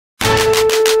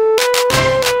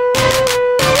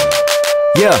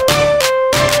Yeah.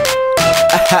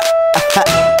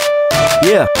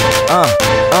 Yeah.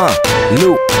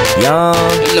 Luke Young.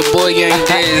 And the boy gang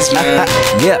Dizz, man.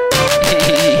 Yeah.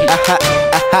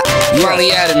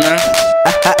 Finally at it, man.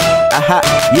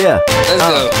 Yeah. Let's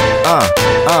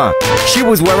go. She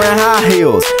was wearing high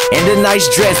heels and a nice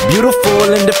dress,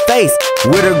 beautiful in the face,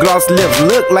 with her gloss lips,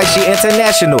 look like she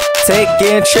international.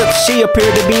 Taking trips, she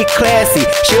appeared to be classy.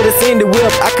 Should've seen the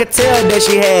whip, I could tell that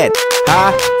she had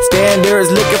high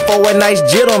standards, looking for a nice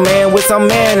gentleman with some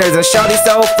manners. And shawty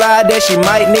so fly that she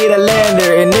might need a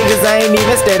lander. And niggas ain't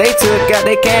even stare, they took out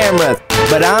their cameras.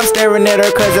 But I'm staring at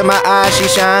her cause in my eyes she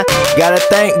shine. Gotta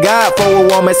thank God for a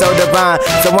woman so divine.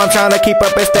 So I'm trying to keep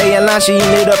up and stay in line. She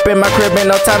ended up in my crib in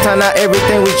no time. Now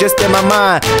everything was just in my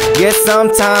mind. Guess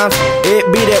sometimes it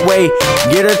be that way.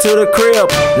 Get her to the crib,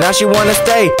 now she wanna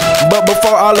stay. But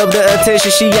before all of the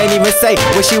attention, she ain't even say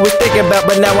what she was thinking about.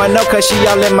 But now I know cause she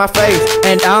all in my face.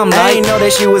 And I'm like, I ain't know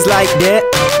that she was like that.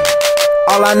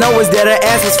 All I know is that her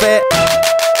ass was fat.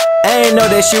 I ain't know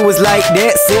that she was like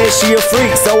that. Said she a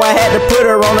freak, so I had to put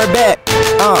her on her back.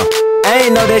 I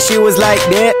ain't know that she was like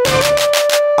that.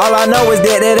 All I know is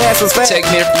that that ass was fat. Take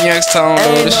me from Youngstown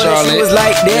over to Charlotte. She was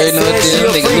like that. You know what Said she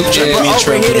a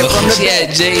freak, me in trouble. She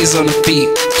back. had J's on the feet.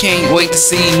 Can't wait to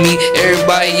see me.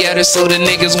 Everybody at her, so the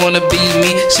niggas wanna be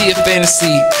me. She a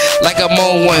fantasy, like I'm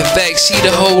on one. Fact, she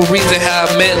the whole reason how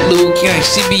I met Luke Young.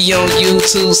 She be on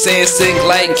YouTube saying sick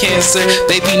like cancer.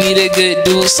 Baby need a good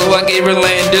dude, so I gave her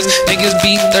landers. Niggas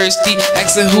be thirsty,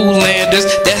 asking who landers.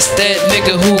 That's that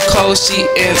nigga who calls, she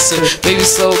answer. Baby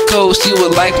so cold, she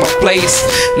would like my place.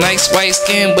 Nice white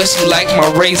skin, but she like my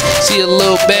race. She a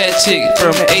little bad chick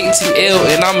from ATL,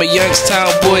 and I'm a Youngstown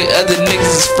boy. Other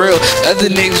niggas is frail, other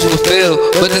niggas will fail,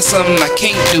 but that's something I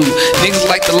can't do. Niggas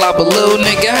like to lie, but little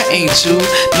nigga, I ain't you.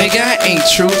 Nigga, I ain't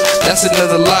true. That's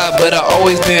another lie, but I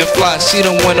always been fly. She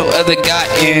don't want no other guy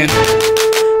in.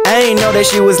 I ain't know that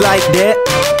she was like that.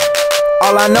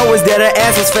 All I know is that her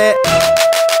ass was fat.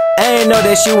 I ain't know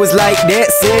that she was like that.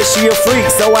 Said she a freak,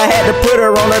 so I had to put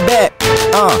her on her back.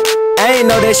 I ain't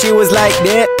know that she was like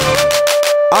that.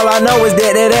 All I know is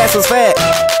that that ass was fat.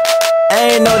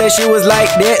 I ain't know that she was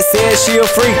like that. Said she a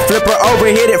freak, flip her over,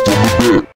 hit it from the back.